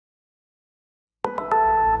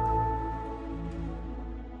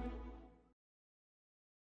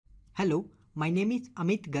Hello, my name is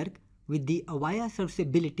Amit Garg with the Avaya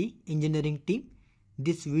Serviceability Engineering team.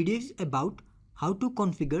 This video is about how to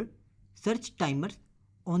configure search timers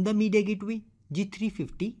on the Media Gateway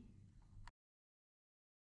G350.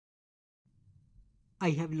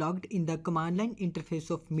 I have logged in the command line interface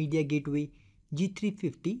of Media Gateway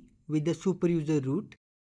G350 with the superuser root.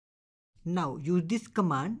 Now use this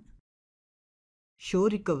command show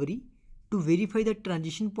recovery to verify the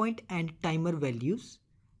transition point and timer values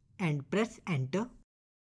and press enter.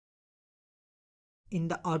 In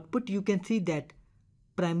the output you can see that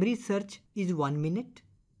primary search is 1 minute,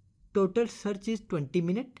 total search is 20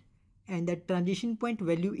 minutes and the transition point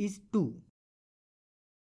value is 2.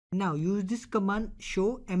 Now use this command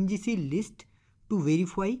show MGC list to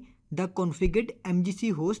verify the configured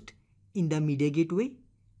MGC host in the Media Gateway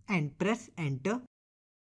and press enter.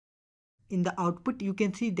 In the output you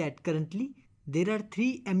can see that currently there are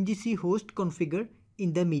 3 MGC hosts configured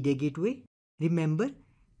in the Media Gateway. Remember,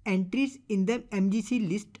 entries in the MGC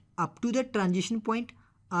list up to the transition point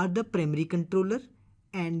are the primary controller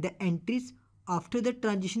and the entries after the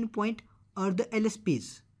transition point are the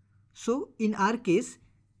LSPs. So in our case,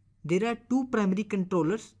 there are 2 primary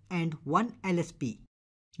controllers and 1 LSP.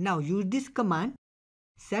 Now use this command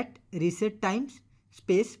set reset times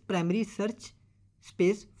space primary search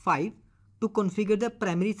space 5 to configure the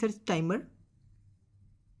primary search timer.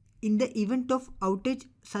 In the event of outage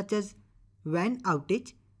such as WAN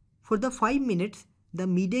outage, for the 5 minutes the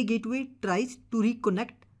Media Gateway tries to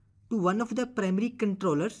reconnect to one of the primary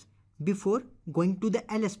controllers before going to the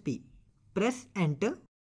LSP. Press enter.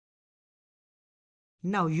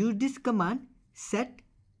 Now use this command set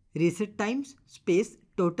reset times space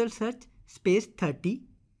total search space 30,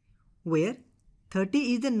 where 30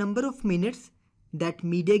 is the number of minutes that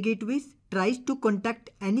Media Gateways tries to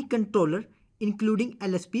contact any controller including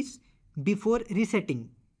LSPs before resetting,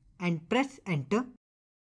 and press enter.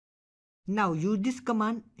 Now use this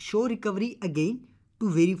command show recovery again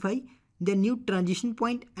to verify the new transition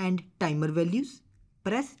point and timer values.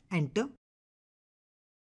 Press enter.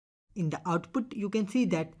 In the output you can see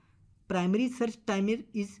that primary search timer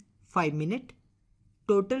is 5 minutes,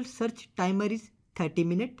 total search timer is 30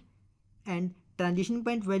 minutes and transition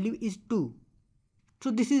point value is 2.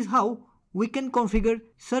 So this is how we can configure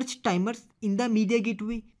search timers in the Media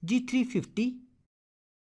Gateway G350.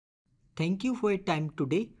 Thank you for your time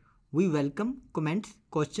today. We welcome comments,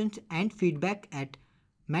 questions and feedback at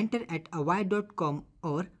mentor@avaya.com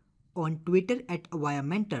or on Twitter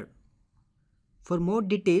 @AvayaMentor. For more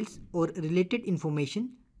details or related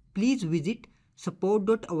information, please visit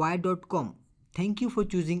support.avaya.com. Thank you for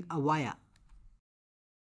choosing Avaya.